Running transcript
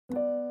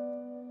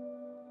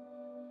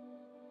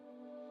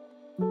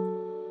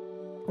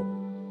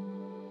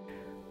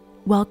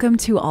Welcome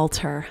to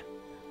Alter.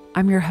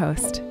 I'm your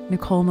host,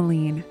 Nicole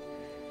Meline.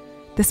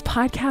 This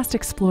podcast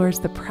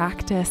explores the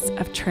practice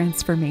of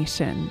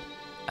transformation,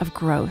 of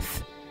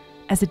growth,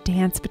 as a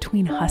dance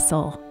between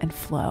hustle and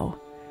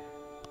flow,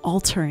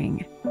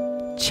 altering,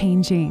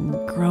 changing,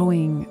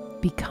 growing,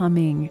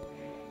 becoming,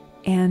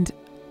 and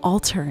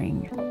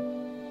altering,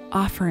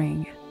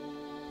 offering,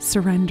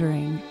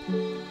 surrendering,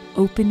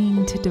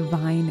 opening to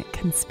divine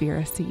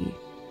conspiracy.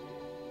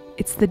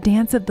 It's the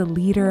dance of the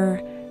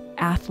leader,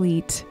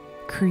 athlete,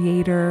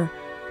 creator,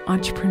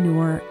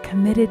 entrepreneur,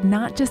 committed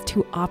not just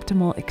to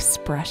optimal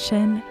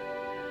expression,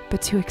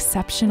 but to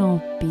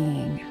exceptional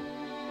being.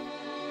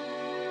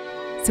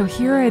 So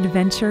here are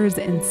adventures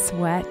in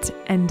sweat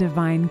and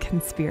divine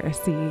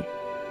conspiracy.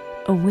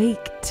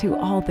 Awake to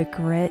all the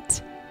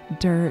grit,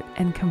 dirt,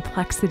 and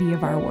complexity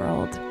of our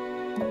world.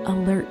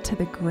 Alert to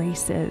the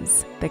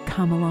graces that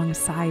come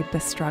alongside the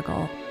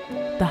struggle,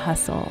 the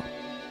hustle.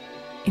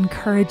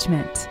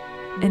 Encouragement,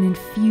 an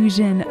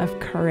infusion of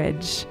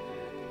courage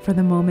for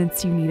the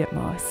moments you need it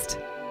most.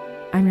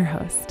 I'm your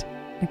host,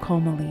 Nicole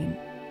Meline.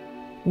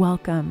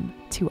 Welcome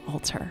to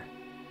Alter.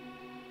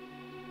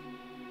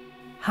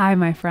 Hi,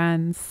 my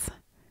friends.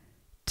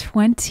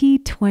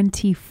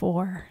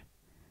 2024.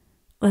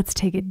 Let's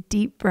take a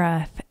deep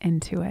breath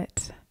into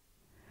it.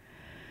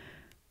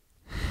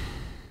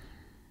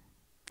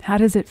 How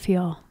does it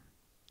feel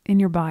in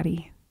your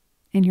body,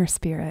 in your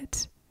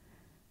spirit?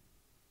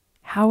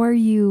 How are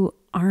you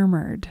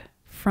armored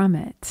from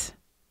it?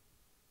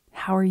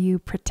 How are you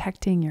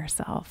protecting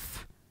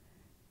yourself?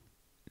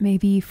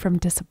 Maybe from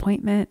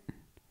disappointment,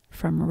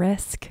 from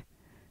risk,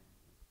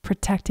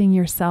 protecting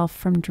yourself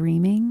from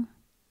dreaming.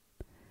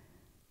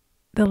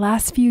 The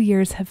last few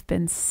years have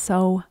been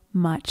so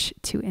much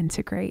to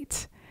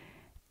integrate,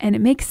 and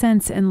it makes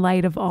sense in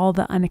light of all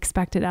the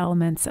unexpected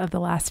elements of the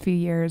last few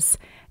years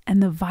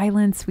and the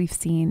violence we've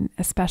seen,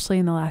 especially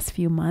in the last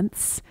few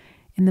months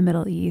in the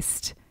Middle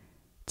East,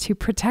 to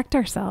protect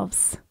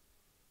ourselves,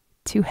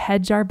 to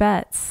hedge our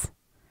bets,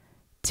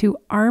 to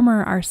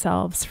armor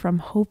ourselves from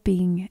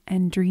hoping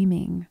and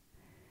dreaming.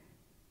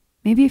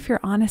 Maybe if you're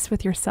honest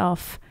with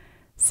yourself,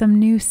 some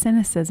new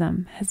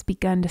cynicism has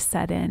begun to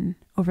set in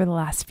over the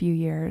last few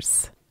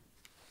years.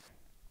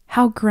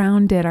 How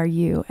grounded are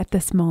you at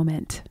this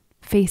moment,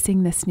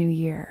 facing this new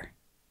year?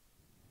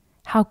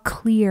 How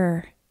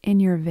clear in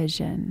your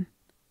vision?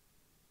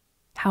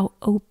 How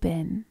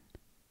open?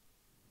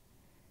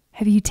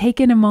 Have you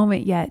taken a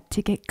moment yet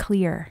to get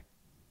clear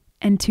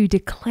and to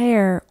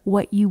declare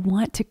what you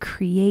want to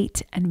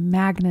create and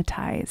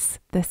magnetize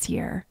this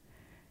year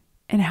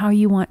and how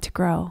you want to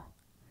grow?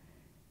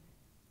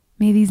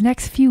 May these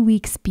next few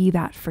weeks be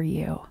that for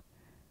you.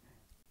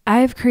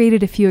 I've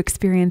created a few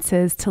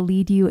experiences to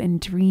lead you in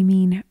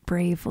dreaming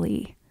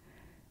bravely.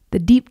 The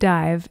deep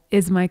dive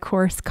is my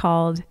course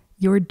called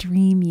Your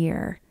Dream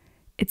Year.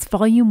 It's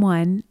volume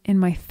 1 in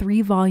my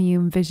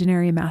 3-volume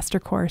visionary master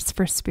course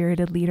for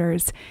spirited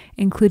leaders,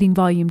 including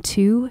volume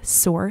 2,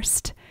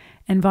 Sourced,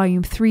 and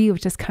volume 3,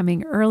 which is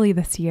coming early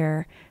this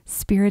year,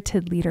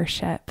 Spirited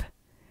Leadership.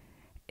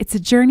 It's a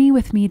journey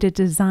with me to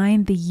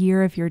design the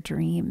year of your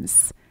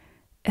dreams.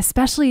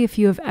 Especially if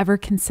you have ever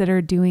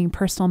considered doing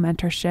personal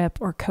mentorship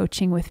or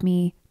coaching with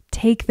me,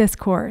 take this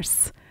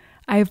course.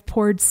 I have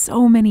poured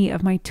so many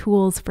of my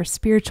tools for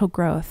spiritual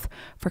growth,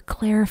 for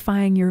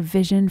clarifying your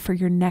vision for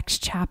your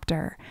next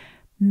chapter,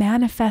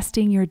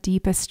 manifesting your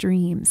deepest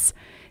dreams,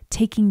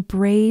 taking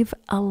brave,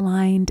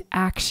 aligned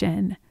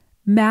action,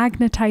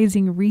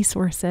 magnetizing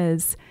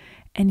resources,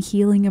 and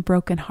healing a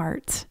broken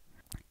heart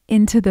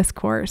into this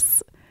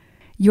course.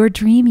 Your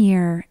dream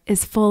year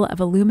is full of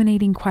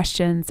illuminating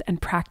questions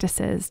and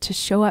practices to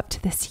show up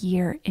to this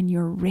year in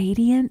your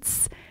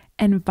radiance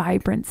and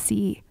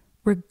vibrancy,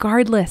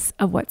 regardless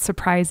of what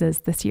surprises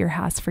this year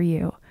has for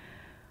you.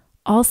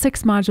 All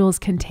 6 modules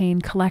contain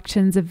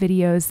collections of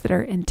videos that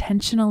are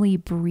intentionally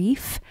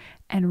brief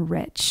and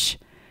rich,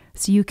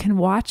 so you can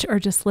watch or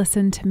just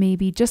listen to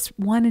maybe just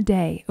one a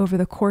day over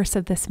the course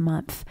of this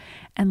month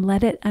and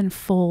let it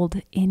unfold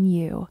in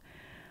you.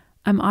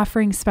 I'm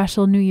offering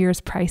special New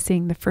Year's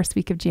pricing the first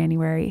week of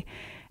January,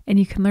 and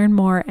you can learn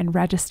more and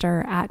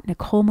register at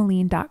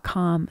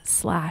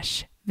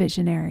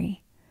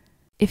nicolemeline.com/visionary.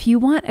 If you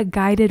want a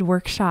guided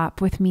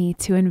workshop with me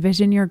to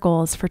envision your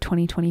goals for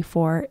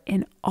 2024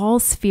 in all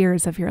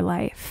spheres of your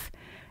life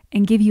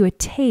and give you a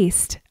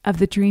taste of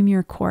the Dream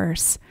Year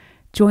course,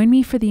 join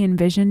me for the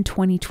Envision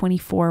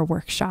 2024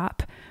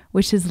 workshop,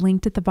 which is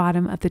linked at the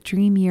bottom of the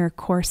Dream Year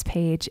course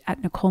page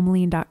at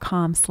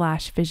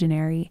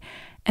nicolemeline.com/visionary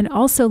and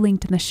also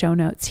linked in the show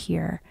notes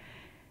here.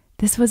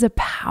 This was a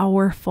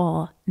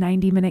powerful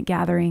 90-minute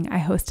gathering I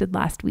hosted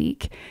last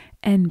week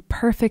and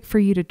perfect for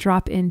you to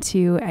drop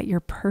into at your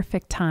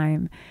perfect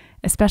time,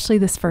 especially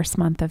this first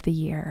month of the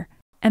year.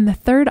 And the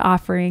third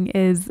offering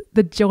is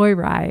the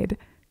Joyride,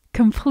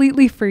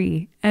 completely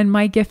free, and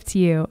my gift to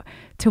you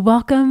to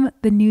welcome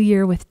the new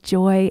year with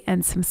joy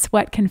and some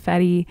sweat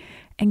confetti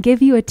and give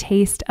you a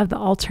taste of the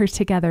Alter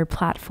Together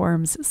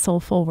platform's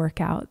soulful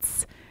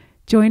workouts.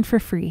 Join for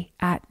free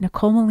at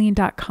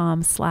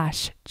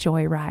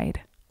nicolemeline.com/joyride.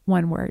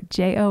 One word,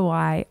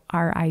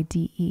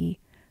 JOYRIDE.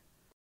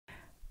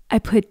 I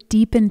put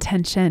deep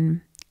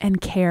intention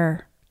and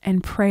care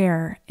and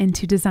prayer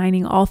into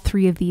designing all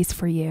three of these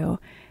for you,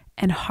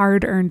 and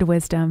hard-earned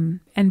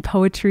wisdom and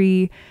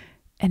poetry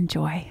and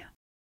joy.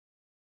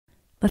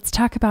 Let's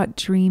talk about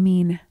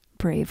dreaming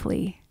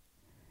bravely.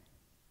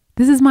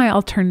 This is my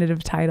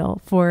alternative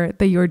title for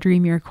the Your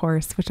Dream Year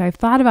course, which I've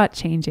thought about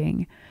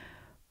changing,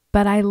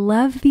 but I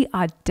love the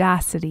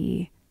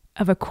audacity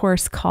of a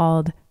course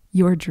called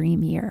Your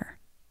Dream Year.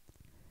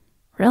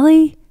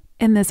 Really?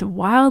 In this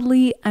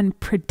wildly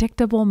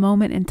unpredictable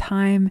moment in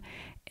time,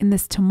 in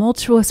this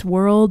tumultuous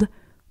world,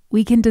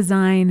 we can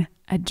design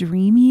a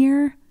dream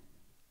year?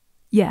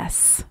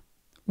 Yes,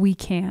 we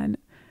can.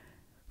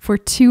 For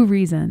two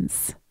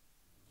reasons.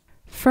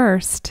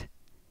 First,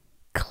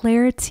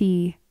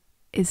 clarity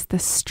is the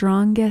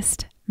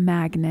strongest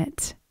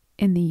magnet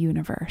in the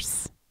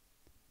universe.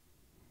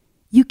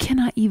 You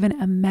cannot even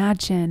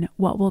imagine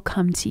what will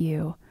come to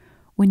you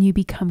when you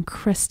become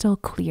crystal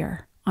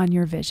clear on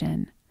your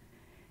vision.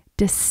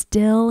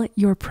 Distill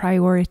your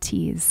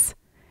priorities.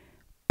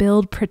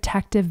 Build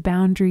protective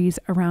boundaries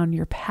around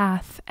your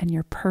path and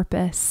your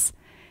purpose,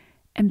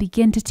 and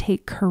begin to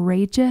take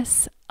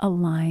courageous,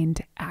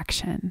 aligned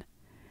action.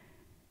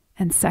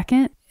 And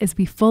second, as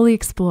we fully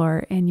explore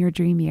in Your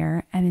Dream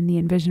Year and in the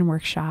Envision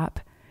Workshop,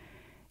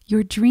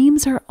 your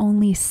dreams are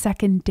only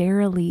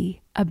secondarily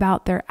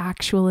about their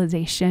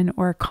actualization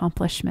or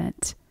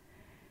accomplishment.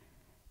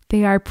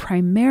 They are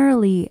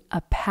primarily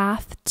a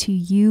path to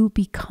you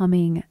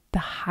becoming the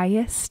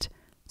highest,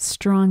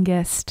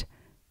 strongest,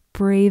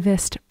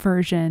 bravest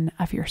version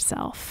of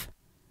yourself.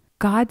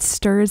 God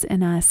stirs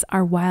in us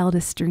our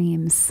wildest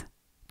dreams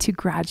to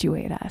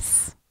graduate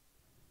us.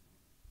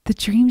 The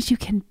dreams you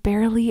can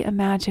barely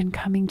imagine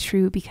coming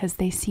true because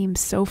they seem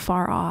so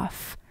far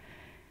off.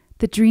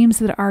 The dreams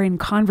that are in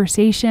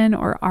conversation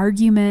or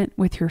argument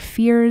with your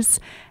fears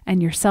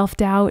and your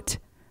self-doubt,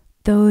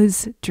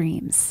 those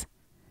dreams.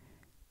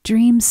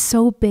 Dreams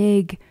so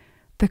big,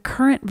 the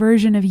current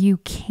version of you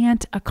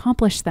can't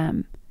accomplish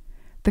them.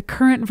 The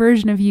current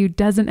version of you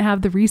doesn't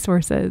have the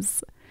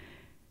resources.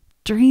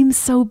 Dreams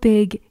so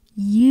big,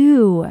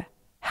 you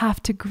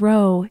have to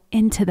grow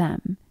into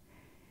them.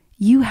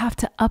 You have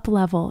to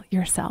up-level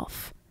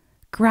yourself,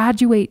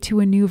 graduate to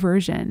a new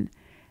version.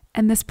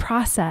 And this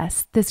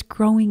process, this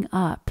growing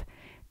up,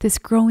 this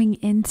growing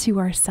into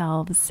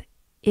ourselves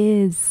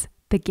is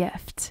the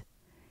gift.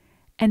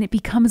 And it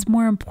becomes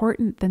more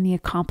important than the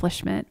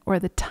accomplishment or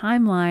the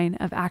timeline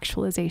of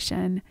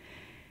actualization.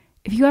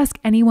 If you ask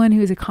anyone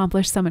who's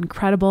accomplished some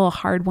incredible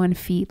hard-won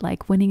feat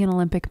like winning an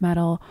Olympic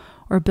medal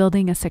or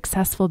building a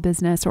successful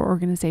business or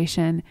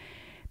organization,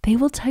 they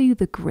will tell you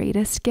the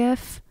greatest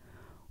gift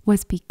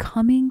was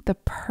becoming the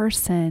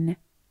person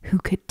who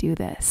could do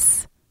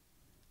this.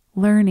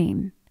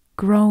 Learning,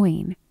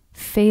 growing,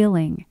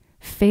 failing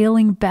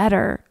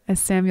better, as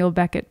Samuel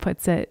Beckett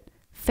puts it.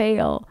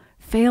 Fail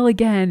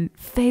again,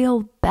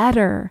 fail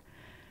better,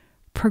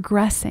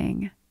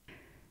 progressing.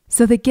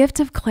 So the gift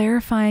of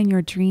clarifying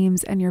your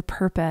dreams and your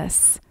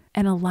purpose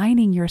and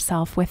aligning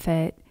yourself with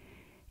it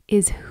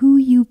is who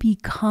you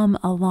become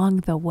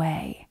along the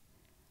way,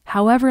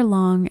 however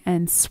long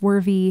and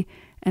swervy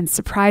and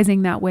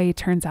surprising that way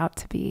turns out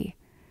to be.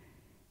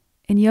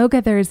 In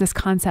yoga, there is this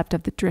concept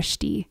of the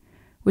drishti,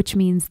 which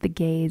means the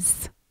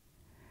gaze.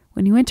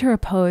 When you enter a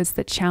pose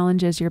that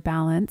challenges your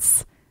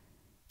balance,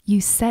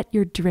 you set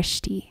your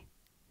drishti.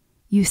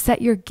 You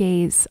set your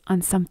gaze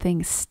on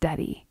something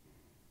steady,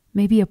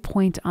 maybe a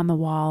point on the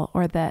wall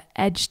or the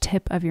edge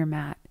tip of your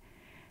mat.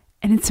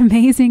 And it's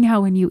amazing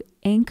how when you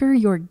anchor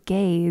your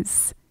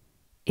gaze,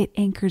 it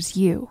anchors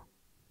you.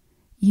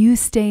 You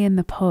stay in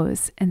the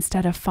pose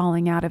instead of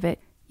falling out of it.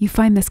 You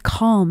find this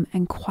calm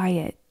and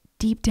quiet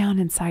deep down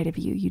inside of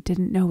you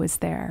didn't know was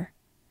there.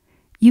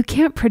 You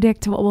can't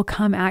predict what will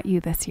come at you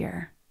this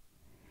year.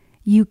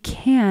 You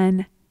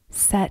can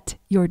set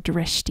your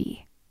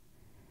drishti.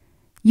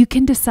 You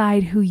can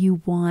decide who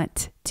you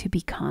want to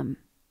become.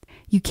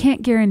 You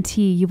can't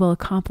guarantee you will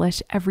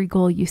accomplish every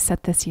goal you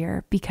set this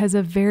year because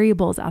of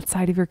variables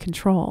outside of your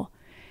control.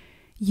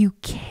 You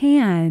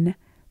can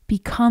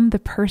become the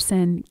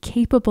person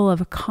capable of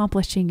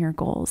accomplishing your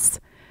goals,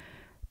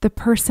 the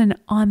person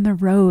on the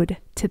road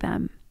to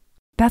them.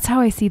 That's how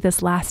I see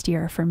this last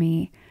year for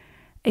me,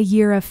 a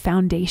year of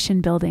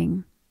foundation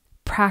building,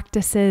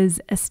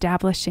 practices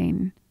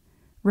establishing,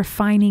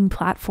 refining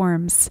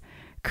platforms,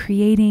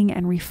 creating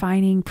and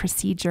refining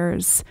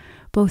procedures,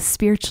 both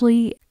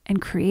spiritually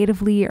and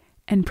creatively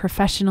and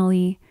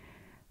professionally,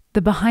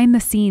 the behind the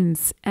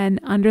scenes and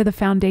under the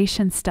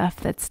foundation stuff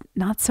that's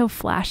not so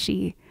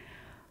flashy.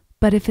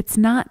 But if it's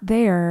not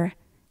there,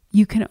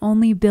 you can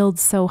only build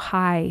so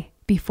high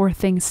before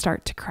things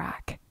start to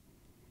crack.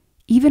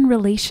 Even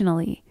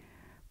relationally,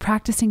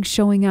 practicing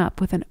showing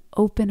up with an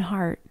open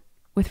heart,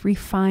 with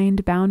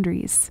refined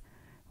boundaries,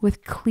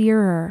 with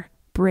clearer,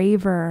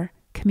 braver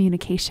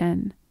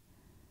communication.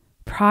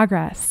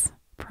 Progress.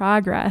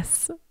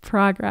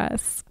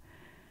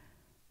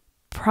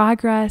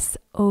 Progress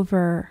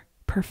over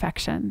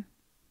perfection.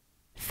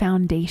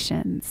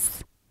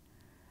 Foundations.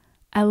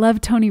 I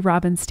love Tony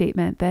Robbins'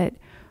 statement that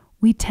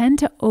we tend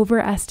to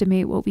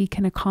overestimate what we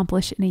can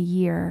accomplish in a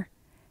year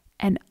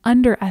and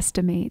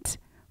underestimate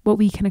what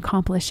we can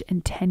accomplish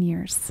in 10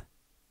 years.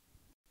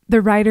 The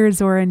writer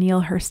Zora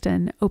Neale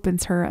Hurston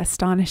opens her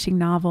astonishing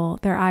novel,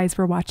 Their Eyes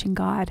Were Watching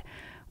God,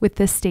 with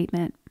this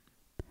statement: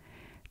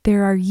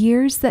 there are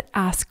years that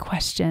ask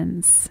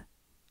questions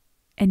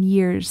and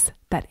years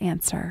that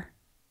answer.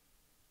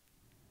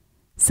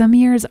 Some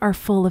years are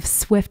full of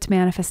swift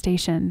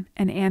manifestation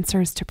and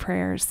answers to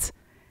prayers,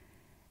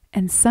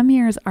 and some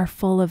years are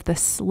full of the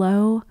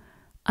slow,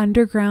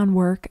 underground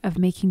work of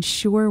making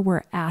sure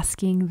we're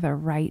asking the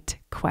right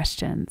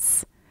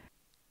questions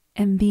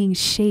and being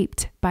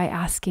shaped by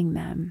asking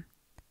them.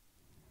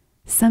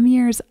 Some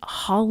years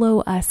hollow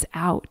us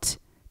out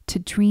to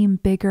dream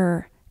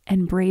bigger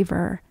and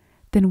braver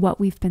than what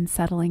we've been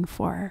settling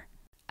for.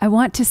 I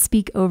want to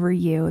speak over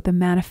you the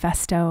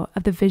manifesto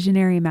of the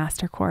Visionary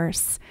Master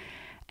Course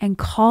and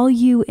call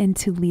you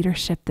into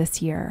leadership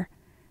this year,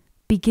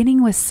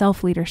 beginning with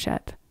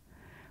self-leadership,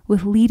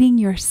 with leading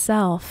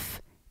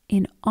yourself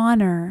in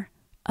honor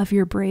of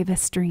your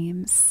bravest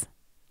dreams.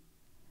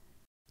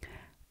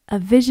 A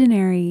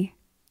visionary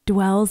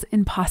dwells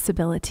in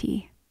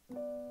possibility,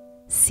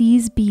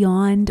 sees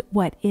beyond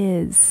what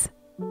is,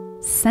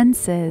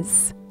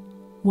 senses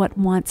what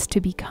wants to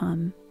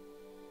become,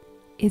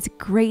 is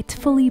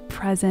gratefully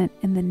present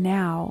in the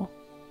now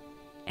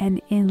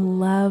and in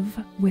love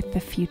with the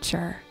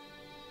future,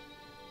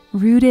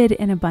 rooted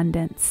in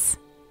abundance,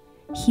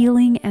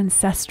 healing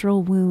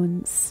ancestral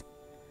wounds,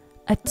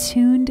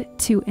 attuned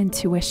to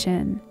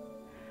intuition,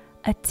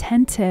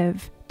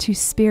 attentive to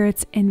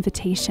Spirit's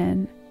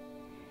invitation,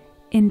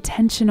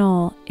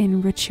 intentional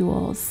in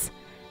rituals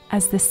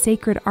as the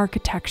sacred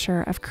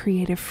architecture of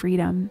creative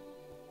freedom,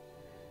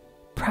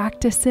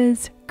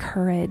 practices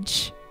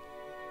courage,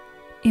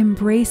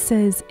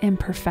 embraces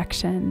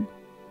imperfection,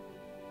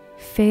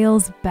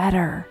 fails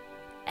better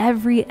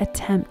every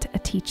attempt a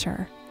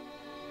teacher,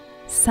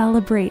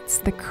 celebrates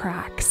the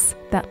cracks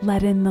that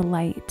let in the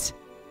light,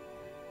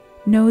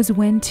 knows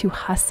when to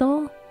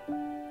hustle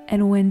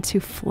and when to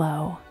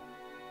flow,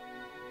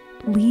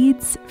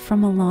 leads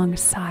from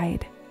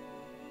alongside,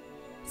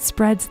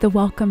 spreads the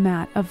welcome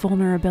mat of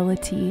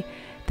vulnerability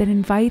that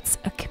invites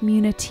a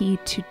community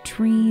to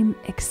dream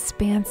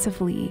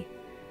expansively,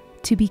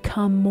 to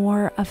become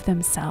more of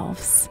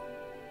themselves,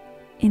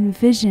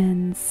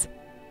 envisions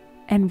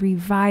and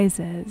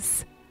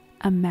revises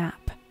a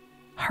map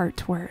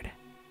heartward.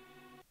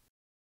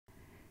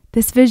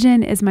 This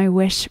vision is my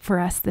wish for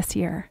us this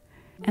year,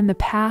 and the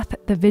path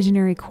the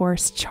Visionary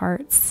Course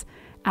charts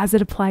as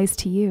it applies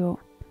to you.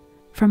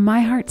 From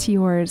my heart to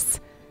yours,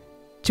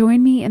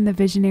 join me in the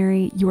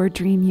Visionary Your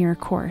Dream Year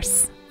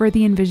course or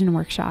the Envision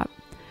Workshop.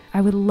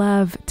 I would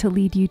love to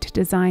lead you to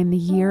design the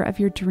year of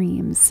your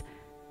dreams,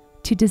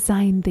 to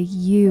design the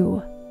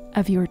you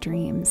of your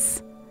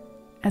dreams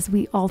as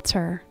we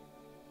alter,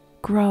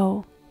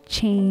 grow,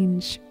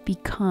 change,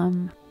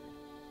 become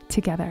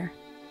together.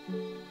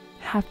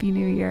 Happy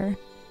New Year.